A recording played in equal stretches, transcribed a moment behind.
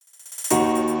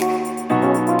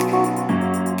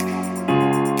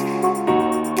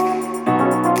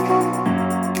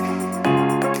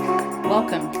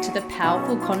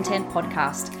Powerful Content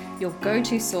Podcast, your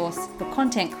go-to source for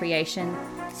content creation,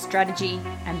 strategy,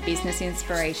 and business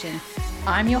inspiration.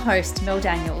 I'm your host, Mel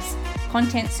Daniels,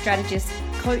 content strategist,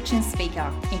 coach, and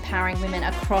speaker, empowering women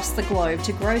across the globe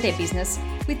to grow their business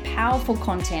with powerful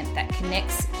content that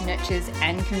connects, nurtures,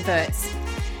 and converts.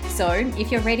 So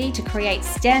if you're ready to create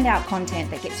standout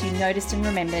content that gets you noticed and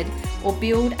remembered, or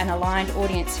build an aligned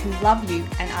audience who love you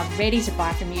and are ready to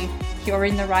buy from you, you're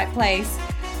in the right place.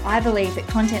 I believe that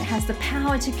content has the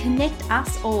power to connect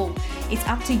us all. It's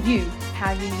up to you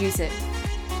how you use it.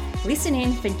 Listen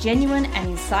in for genuine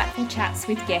and insightful chats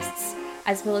with guests,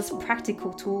 as well as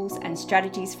practical tools and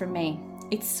strategies from me.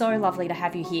 It's so lovely to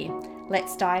have you here.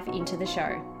 Let's dive into the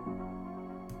show.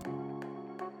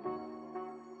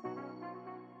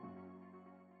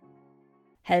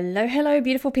 Hello,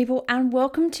 beautiful people, and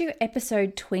welcome to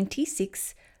episode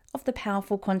 26 of the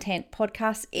Powerful Content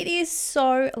Podcast. It is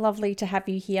so lovely to have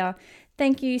you here.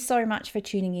 Thank you so much for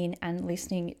tuning in and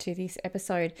listening to this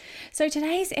episode. So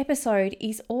today's episode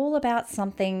is all about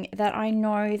something that I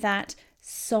know that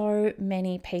so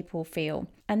many people feel,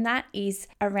 and that is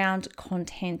around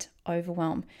content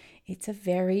overwhelm. It's a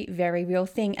very, very real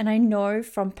thing. And I know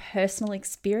from personal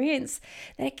experience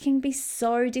that it can be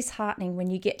so disheartening when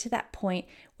you get to that point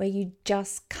where you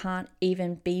just can't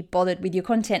even be bothered with your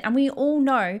content. And we all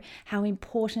know how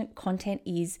important content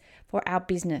is for our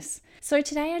business. So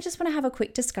today I just want to have a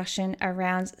quick discussion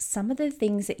around some of the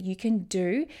things that you can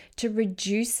do to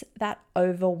reduce that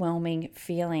overwhelming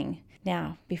feeling.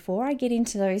 Now, before I get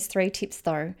into those 3 tips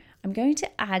though, I'm going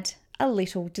to add a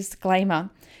little disclaimer.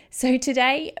 So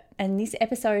today, and this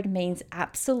episode means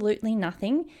absolutely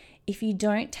nothing if you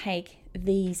don't take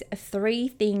these 3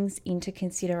 things into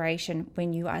consideration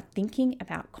when you are thinking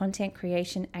about content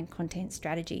creation and content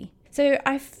strategy. So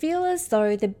I feel as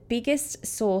though the biggest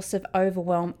source of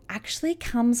overwhelm actually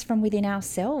comes from within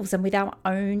ourselves and with our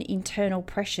own internal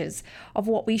pressures of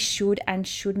what we should and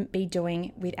shouldn't be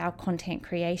doing with our content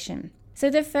creation. So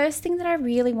the first thing that I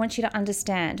really want you to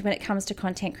understand when it comes to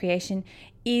content creation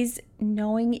is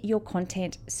knowing your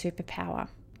content superpower.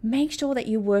 Make sure that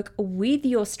you work with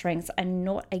your strengths and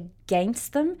not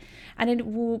against them, and it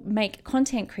will make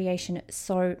content creation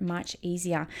so much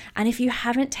easier. And if you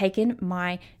haven't taken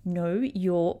my Know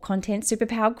Your Content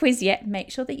Superpower quiz yet, make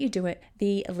sure that you do it.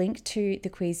 The link to the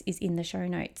quiz is in the show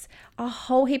notes. A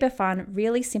whole heap of fun,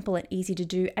 really simple and easy to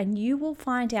do, and you will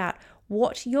find out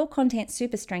what your content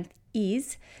super strength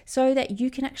is so that you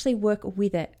can actually work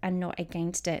with it and not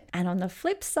against it. And on the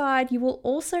flip side, you will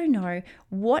also know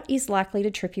what is likely to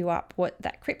trip you up, what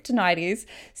that kryptonite is,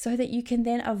 so that you can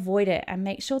then avoid it and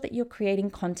make sure that you're creating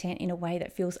content in a way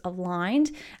that feels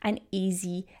aligned and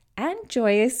easy and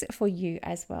joyous for you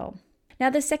as well. Now,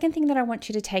 the second thing that I want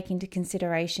you to take into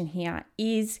consideration here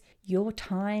is your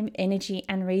time, energy,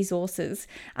 and resources.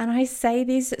 And I say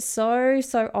this so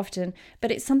often,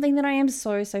 but it's something that I am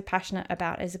so passionate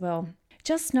about as well.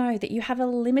 Just know that you have a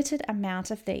limited amount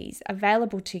of these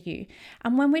available to you.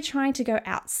 And when we're trying to go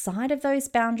outside of those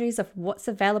boundaries of what's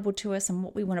available to us and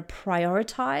what we want to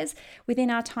prioritize within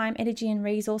our time, energy, and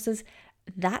resources,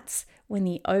 that's when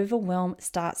the overwhelm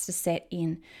starts to set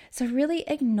in. So really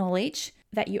acknowledge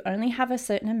that you only have a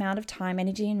certain amount of time,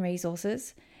 energy, and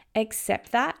resources.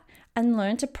 Accept that and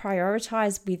learn to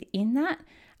prioritize within that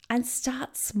and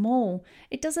start small.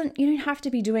 You don't have to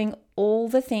be doing all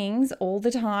the things all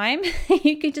the time.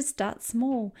 You could just start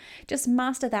small. Just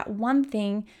master that one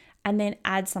thing and then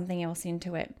add something else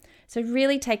into it. So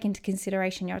really take into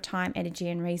consideration your time, energy,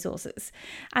 and resources.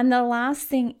 And the last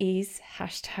thing is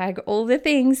 #all the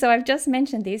things. So I've just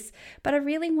mentioned this, but I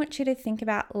really want you to think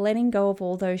about letting go of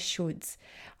all those shoulds.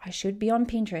 I should be on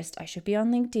Pinterest. I should be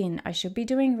on LinkedIn. I should be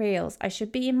doing reels. I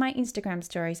should be in my Instagram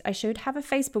stories. I should have a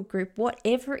Facebook group.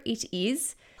 Whatever it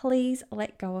is, please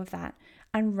let go of that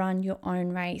and run your own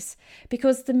race.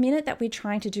 Because the minute that we're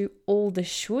trying to do all the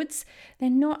shoulds,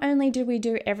 then not only do we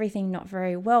do everything not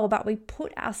very well, but we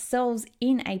put ourselves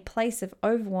in a place of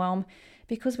overwhelm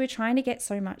because we're trying to get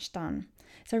so much done.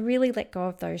 So really let go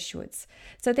of those shoulds.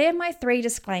 So they're my 3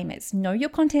 disclaimers. Know your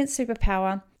content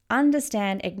superpower,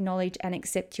 understand, acknowledge, and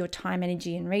accept your time,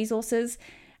 energy, and resources,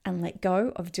 and let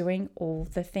go of doing all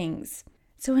the things.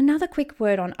 So another quick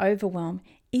word on overwhelm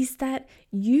is that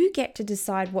you get to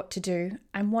decide what to do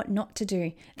and what not to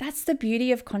do. That's the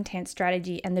beauty of content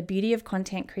strategy and the beauty of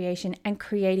content creation and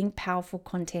creating powerful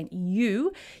content.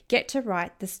 You get to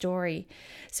write the story.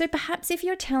 So perhaps if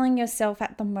you're telling yourself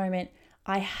at the moment,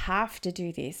 I have to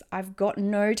do this. I've got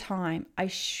no time. I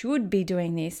should be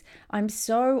doing this. I'm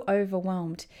so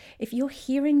overwhelmed. If you're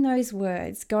hearing those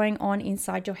words going on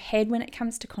inside your head when it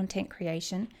comes to content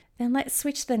creation, then let's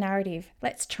switch the narrative.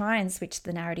 Let's try and switch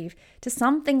the narrative to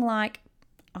something like,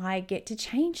 I get to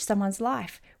change someone's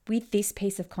life with this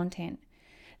piece of content.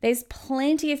 There's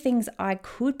plenty of things I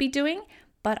could be doing,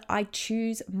 but I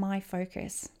choose my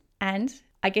focus. And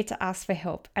I get to ask for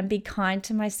help and be kind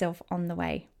to myself on the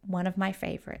way. One of my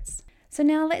favorites. So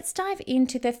now let's dive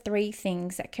into the 3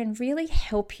 things that can really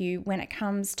help you when it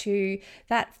comes to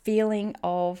that feeling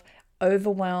of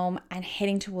overwhelm and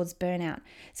heading towards burnout.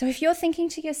 So if you're thinking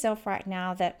to yourself right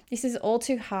now that this is all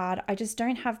too hard, I just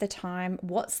don't have the time,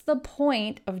 what's the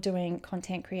point of doing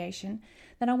content creation?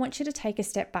 Then I want you to take a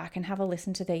step back and have a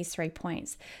listen to these 3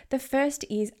 points. The first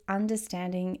is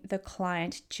understanding the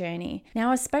client journey. Now,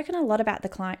 I've spoken a lot about the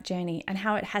client journey and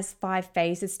how it has 5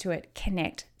 phases to it: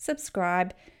 connect,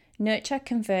 subscribe, nurture,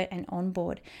 convert, and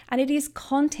onboard. And it is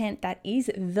content that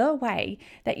is the way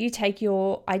that you take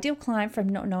your ideal client from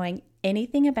not knowing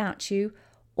anything about you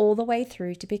all the way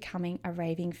through to becoming a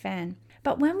raving fan.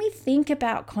 But when we think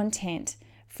about content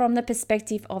from the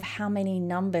perspective of how many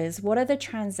numbers, what are the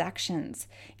transactions,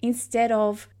 instead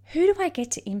of who do I get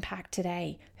to impact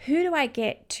today? Who do I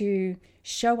get to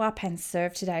show up and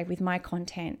serve today with my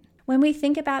content? When we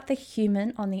think about the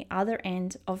human on the other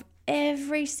end of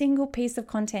every single piece of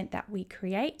content that we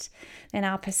create, then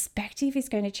our perspective is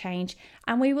going to change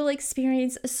and we will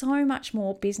experience so much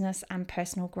more business and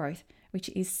personal growth, which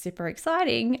is super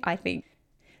exciting, I think.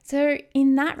 So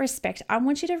in that respect, I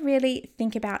want you to really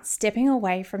think about stepping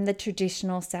away from the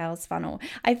traditional sales funnel.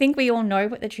 I think we all know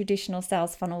what the traditional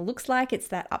sales funnel looks like. It's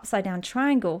that upside down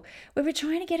triangle where we're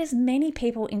trying to get as many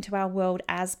people into our world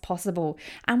as possible.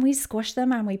 And we squash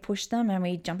them and we push them and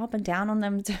we jump up and down on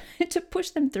them to push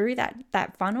them through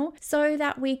that funnel so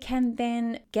that we can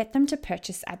then get them to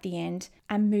purchase at the end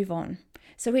and move on.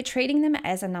 So we're treating them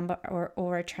as a number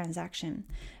or a transaction.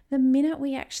 The minute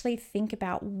we actually think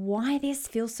about why this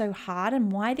feels so hard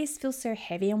and why this feels so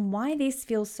heavy and why this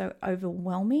feels so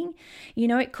overwhelming,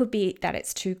 it could be that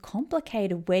it's too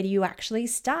complicated. Where do you actually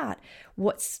start?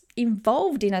 What's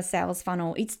involved in a sales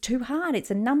funnel? It's too hard.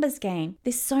 It's a numbers game.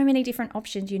 There's so many different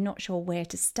options. You're not sure where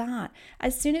to start.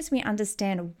 As soon as we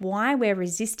understand why we're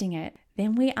resisting it,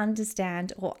 then we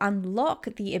understand or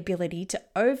unlock the ability to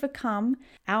overcome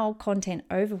our content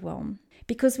overwhelm.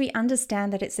 Because we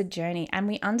understand that it's a journey and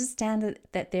we understand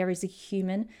that there is a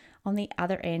human on the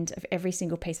other end of every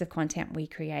single piece of content we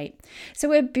create. So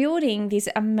we're building this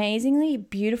amazingly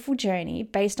beautiful journey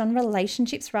based on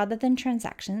relationships rather than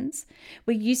transactions.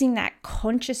 We're using that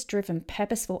conscious-driven,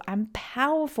 purposeful, and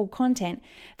powerful content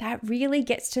that really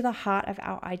gets to the heart of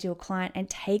our ideal client and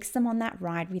takes them on that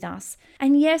ride with us.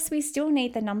 And yes, we still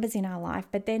need the numbers in our life,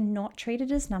 but they're not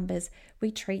treated as numbers.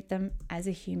 We treat them as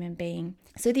a human being.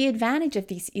 So the advantage of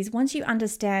this is once you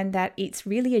understand that it's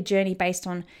really a journey based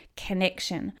on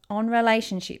connection, on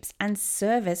relationships and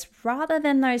service rather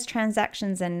than those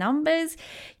transactions and numbers,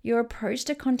 your approach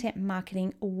to content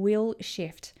marketing will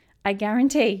shift. I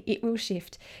guarantee it will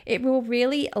shift. It will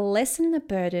really lessen the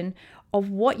burden of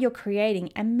what you're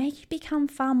creating and make you become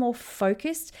far more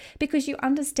focused because you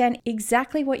understand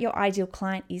exactly what your ideal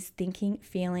client is thinking,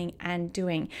 feeling, and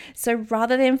doing. So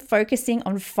rather than focusing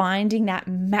on finding that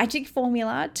magic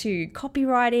formula to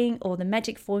copywriting or the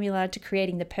magic formula to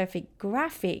creating the perfect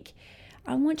graphic,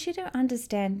 I want you to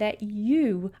understand that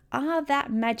you are that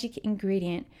magic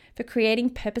ingredient for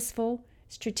creating purposeful,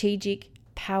 strategic,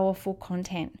 powerful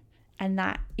content. And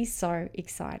that is so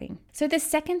exciting. So the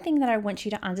second thing that I want you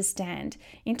to understand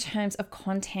in terms of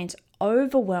content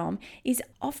overwhelm is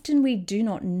often we do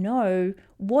not know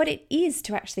what it is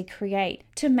to actually create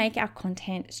to make our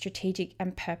content strategic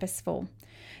and purposeful.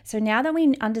 So now that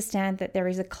we understand that there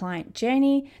is a client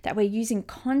journey, that we're using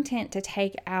content to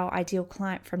take our ideal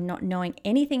client from not knowing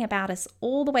anything about us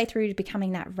all the way through to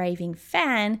becoming that raving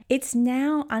fan, it's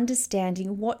now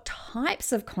understanding what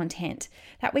types of content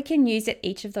that we can use at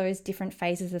each of those different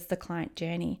phases of the client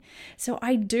journey. So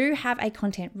I do have a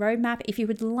content roadmap. If you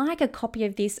would like a copy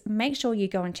of this, make sure you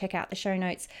go and check out the show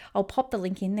notes. I'll pop the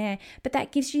link in there, but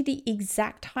that gives you the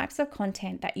exact types of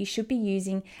content that you should be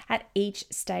using at each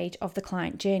stage of the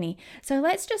client journey. So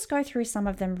let's just go through some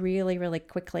of them really, really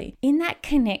quickly. In that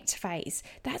connect phase,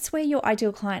 that's where your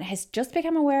ideal client has just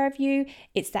become aware of you.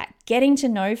 It's that getting to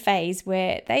know phase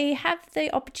where they have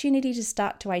the opportunity to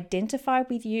start to identify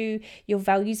with you, your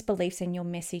values, beliefs, and your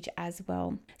message as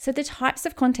well. So the types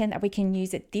of content that we can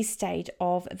use at this stage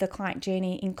of the client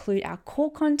journey include our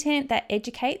core content that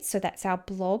educates. So that's our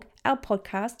blog, our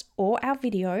podcast, or our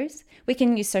videos. We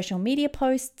can use social media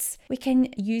posts. We can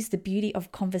use the beauty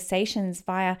of conversations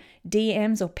via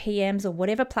DMs or PMs or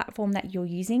whatever platform that you're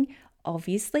using.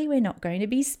 Obviously, we're not going to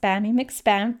be spammy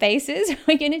McSpam faces.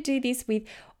 We're going to do this with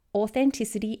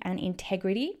authenticity and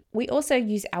integrity. We also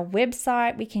use our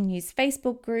website. We can use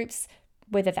Facebook groups,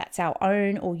 whether that's our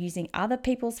own or using other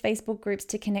people's Facebook groups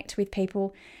to connect with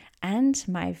people. And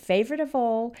my favorite of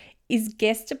all is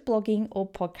guest blogging or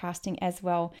podcasting as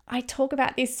well. I talk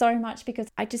about this so much because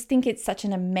I just think it's such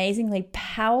an amazingly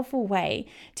powerful way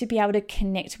to be able to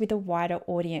connect with a wider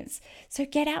audience. So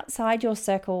get outside your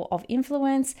circle of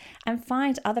influence and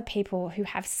find other people who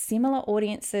have similar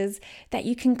audiences that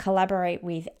you can collaborate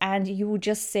with, and you will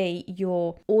just see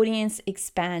your audience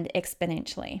expand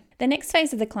exponentially. The next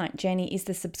phase of the client journey is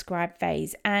the subscribe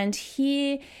phase, and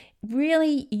here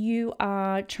really, you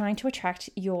are trying to attract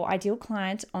your ideal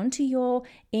client onto your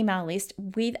email list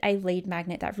with a lead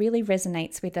magnet that really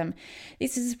resonates with them.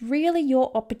 This is really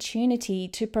your opportunity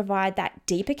to provide that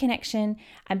deeper connection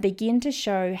and begin to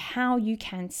show how you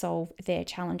can solve their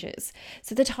challenges.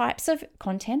 So the types of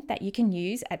content that you can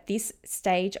use at this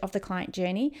stage of the client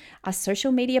journey are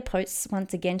social media posts,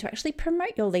 once again, to actually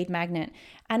promote your lead magnet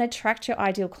and attract your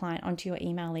ideal client onto your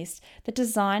email list, the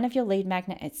design of your lead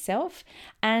magnet itself.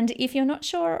 And if you're not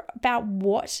sure about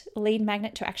what lead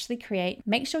magnet to actually create,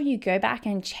 make sure you go back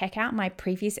and check out my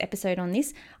previous episode on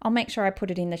this. I'll make sure I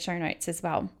put it in the show notes as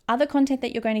well. Other content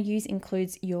that you're going to use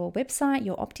includes your website,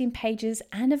 your opt-in pages,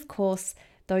 and of course,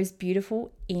 those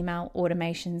beautiful email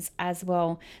automations as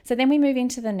well. So then we move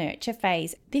into the nurture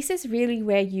phase. This is really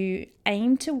where you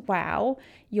aim to wow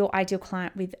your ideal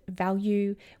client with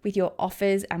value, with your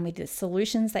offers, and with the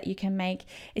solutions that you can make.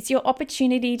 It's your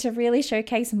opportunity to really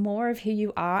showcase more of who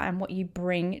you are and what you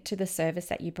bring to the service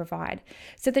that you provide.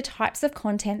 So the types of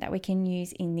content that we can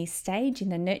use in this stage, in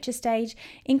the nurture stage,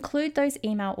 include those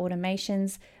email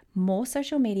automations, more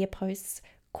social media posts,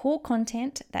 core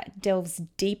content that delves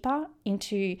deeper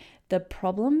into the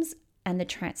problems and the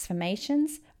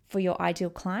transformations for your ideal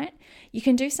client. You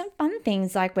can do some fun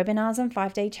things like webinars and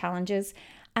 5-day challenges,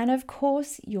 and of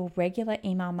course, your regular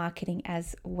email marketing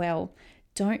as well.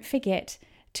 Don't forget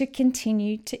to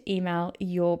continue to email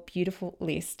your beautiful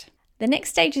list. The next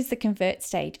stage is the convert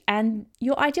stage, and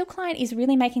your ideal client is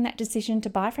really making that decision to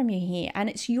buy from you here, and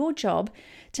it's your job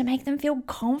to make them feel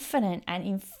confident and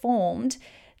informed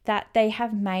that they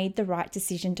have made the right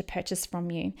decision to purchase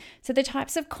from you. So the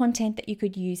types of content that you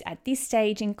could use at this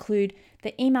stage include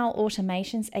the email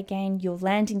automations, again, your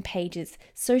landing pages,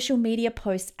 social media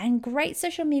posts, and great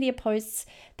social media posts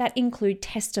that include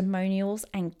testimonials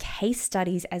and case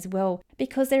studies as well,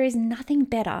 because there is nothing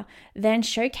better than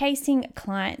showcasing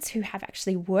clients who have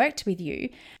actually worked with you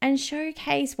and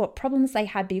showcase what problems they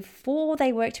had before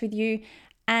they worked with you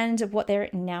and what they're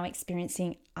now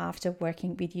experiencing after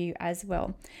working with you as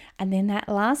well. And then that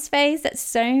last phase that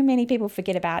so many people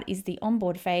forget about is the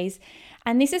onboard phase.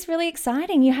 And this is really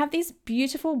exciting. You have this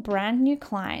beautiful brand new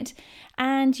client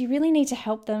and you really need to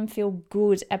help them feel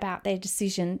good about their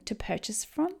decision to purchase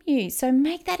from you. So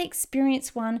make that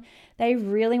experience one they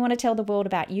really want to tell the world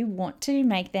about. You want to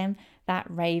make them that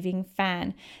raving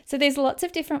fan. So there's lots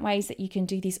of different ways that you can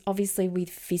do this, obviously with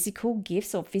physical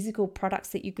gifts or physical products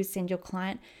that you could send your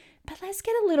client. But let's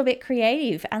get a little bit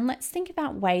creative and let's think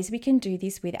about ways we can do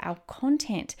this with our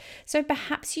content. So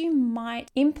perhaps you might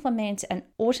implement an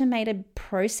automated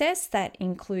process that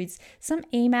includes some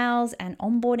emails and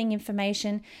onboarding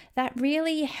information that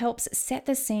really helps set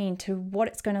the scene to what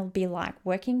it's going to be like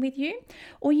working with you.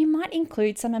 Or you might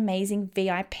include some amazing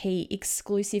VIP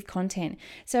exclusive content.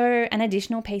 So an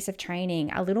additional piece of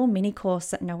training, a little mini course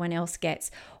that no one else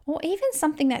gets, or even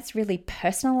something that's really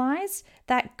personalized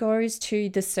that goes to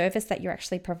the service that you're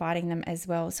actually providing them as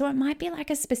well. So it might be like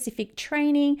a specific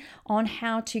training on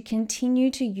how to continue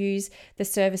to use the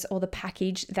service or the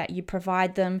package that you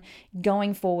provide them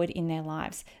going forward in their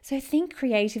lives. So think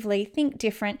creatively, think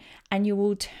different, and you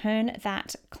will turn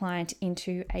that client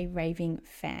into a raving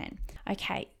fan.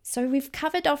 Okay, so we've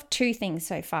covered off two things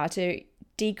so far to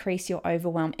decrease your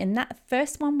overwhelm. And that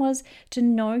first one was to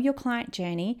know your client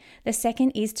journey. The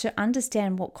second is to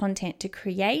understand what content to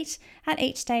create at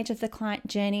each stage of the client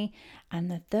journey.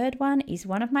 And the third one is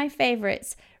one of my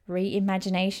favorites,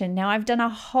 reimagination. Now, I've done a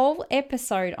whole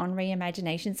episode on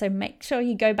reimagination, so make sure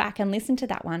you go back and listen to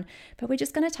that one. But we're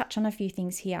just going to touch on a few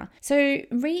things here. So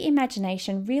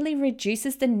reimagination really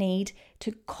reduces the need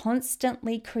to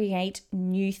constantly create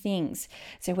new things.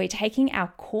 So we're taking our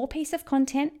core piece of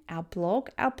content, our blog,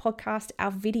 our podcast,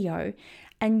 our video,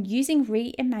 and using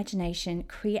reimagination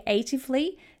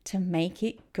creatively to make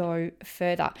it go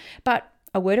further. But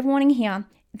a word of warning here,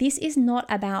 this is not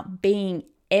about being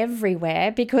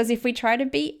everywhere, because if we try to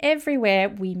be everywhere,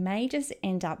 we may just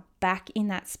end up back in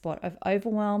that spot of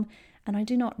overwhelm. And I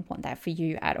do not want that for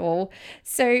you at all.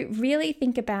 So really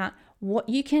think about what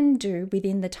you can do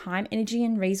within the time, energy,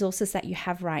 and resources that you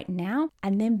have right now,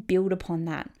 and then build upon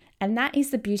that. And that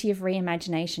is the beauty of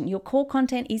reimagination. Your core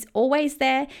content is always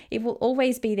there. It will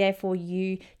always be there for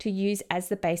you to use as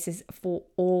the basis for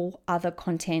all other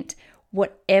content,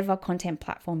 whatever content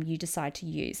platform you decide to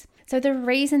use. So the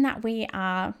reason that we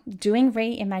are doing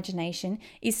reimagination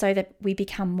is so that we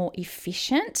become more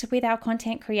efficient with our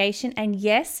content creation. And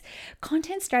yes,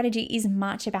 content strategy is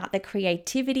much about the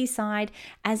creativity side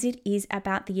as it is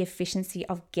about the efficiency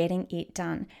of getting it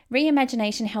done.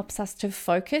 Reimagination helps us to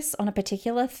focus on a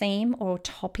particular theme or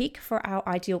topic for our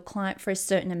ideal client for a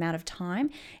certain amount of time.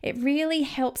 It really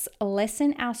helps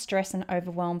lessen our stress and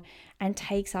overwhelm and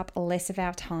takes up less of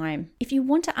our time. If you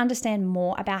want to understand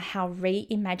more about how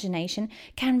reimagination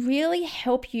can really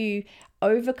help you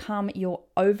overcome your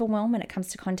overwhelm when it comes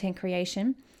to content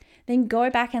creation, then go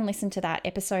back and listen to that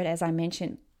episode as I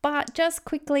mentioned. But just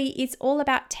quickly, it's all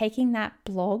about taking that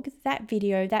blog, that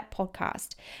video, that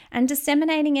podcast, and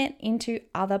disseminating it into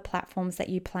other platforms that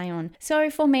you play on.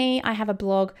 So for me, I have a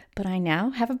blog, but I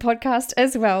now have a podcast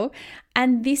as well.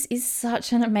 And this is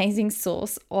such an amazing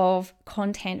source of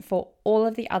content for all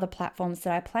of the other platforms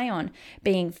that I play on,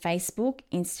 being Facebook,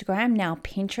 Instagram, now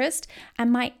Pinterest,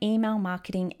 and my email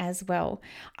marketing as well.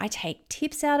 I take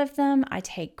tips out of them, I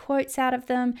take quotes out of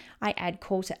them, I add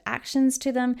call to actions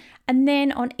to them, and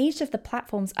then on each of the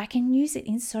platforms, I can use it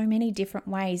in so many different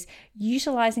ways,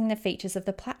 utilizing the features of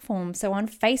the platform. So on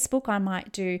Facebook, I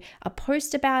might do a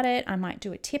post about it, I might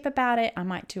do a tip about it, I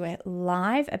might do a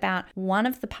live about one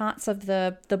of the parts of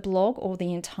the blog or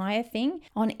the entire thing.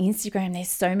 On Instagram, there's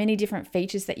so many different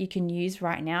features that you can use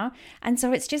right now. And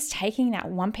so it's just taking that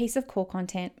one piece of core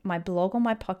content, my blog or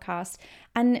my podcast,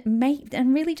 and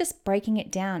really just breaking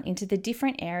it down into the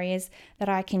different areas that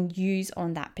I can use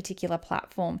on that particular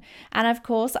platform. And of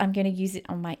course, I'm going to use it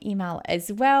on my email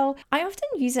as well. I often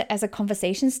use it as a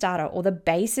conversation starter or the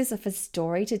basis of a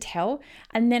story to tell,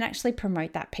 and then actually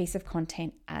promote that piece of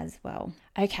content as well.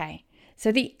 Okay.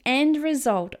 So the end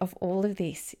result of all of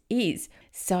this is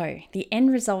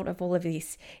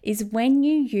when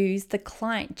you use the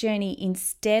client journey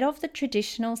instead of the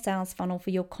traditional sales funnel for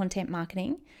your content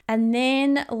marketing, and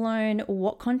then learn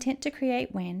what content to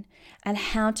create when and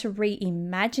how to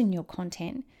reimagine your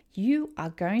content, you are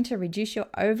going to reduce your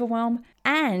overwhelm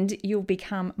and you'll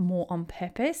become more on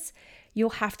purpose.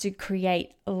 You'll have to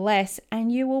create less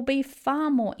and you will be far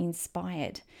more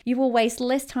inspired. You will waste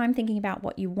less time thinking about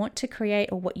what you want to create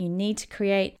or what you need to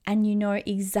create, and you know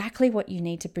exactly what you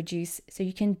need to produce so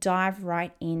you can dive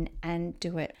right in and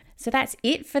do it. So that's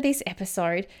it for this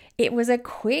episode. It was a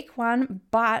quick one,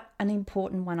 but an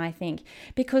important one, I think,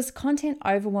 because content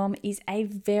overwhelm is a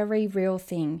very real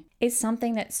thing. It's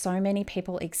something that so many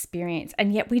people experience,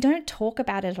 and yet we don't talk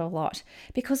about it a lot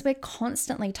because we're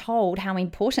constantly told how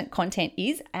important content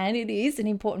is, and it is an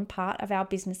important part of our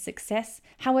business success.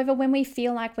 However, when we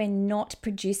feel like we're not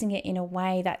producing it in a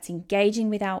way that's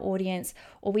engaging with our audience,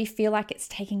 or we feel like it's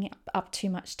taking up too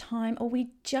much time, or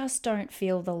we just don't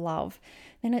feel the love,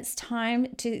 then it's time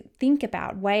to think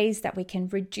about ways that we can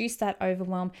reduce that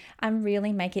overwhelm and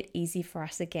really make it easy for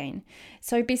us again.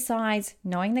 So besides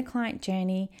knowing the client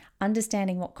journey,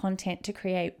 understanding what content to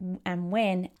create and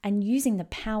when, and using the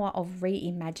power of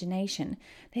reimagination,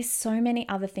 there's so many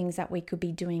other things that we could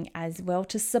be doing as well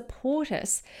to support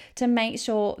us to make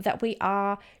sure that we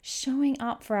are showing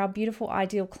up for our beautiful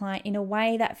ideal client in a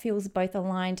way that feels both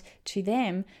aligned to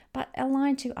them but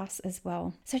aligned to us as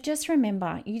well. So just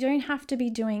remember, you don't have to be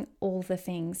doing all the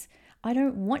things. I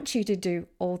don't want you to do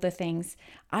all the things.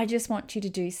 I just want you to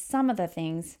do some of the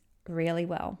things really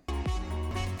well.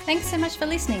 Thanks so much for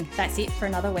listening. That's it for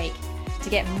another week. To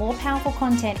get more powerful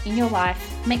content in your life,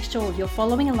 make sure you're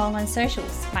following along on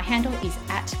socials. My handle is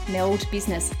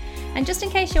 @meldbusiness. And just in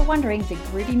case you're wondering, the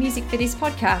groovy music for this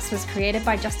podcast was created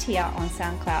by Just Here on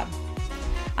SoundCloud.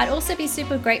 I'd also be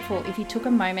super grateful if you took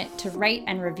a moment to rate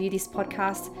and review this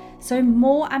podcast so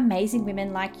more amazing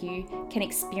women like you can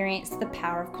experience the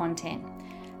power of content.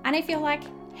 And if you're like,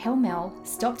 hell Mel,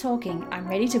 stop talking, I'm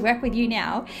ready to work with you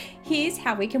now, here's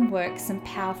how we can work some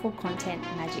powerful content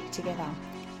magic together.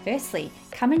 Firstly,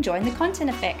 come and join the Content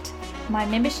Effect, my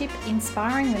membership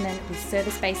inspiring women with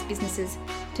service-based businesses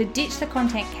to ditch the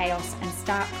content chaos and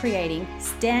start creating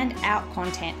stand-out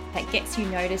content that gets you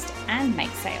noticed and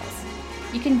makes sales.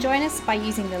 You can join us by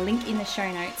using the link in the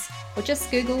show notes or just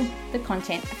Google the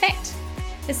Content Effect.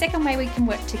 The second way we can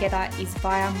work together is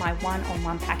via my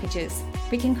one-on-one packages.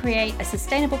 We can create a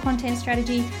sustainable content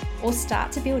strategy or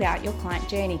start to build out your client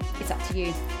journey. It's up to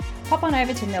you. Hop on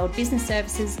over to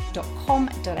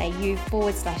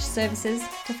meldbusinessservices.com.au/services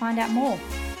to find out more.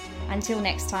 Until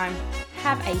next time,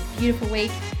 have a beautiful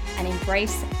week and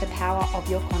embrace the power of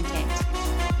your content.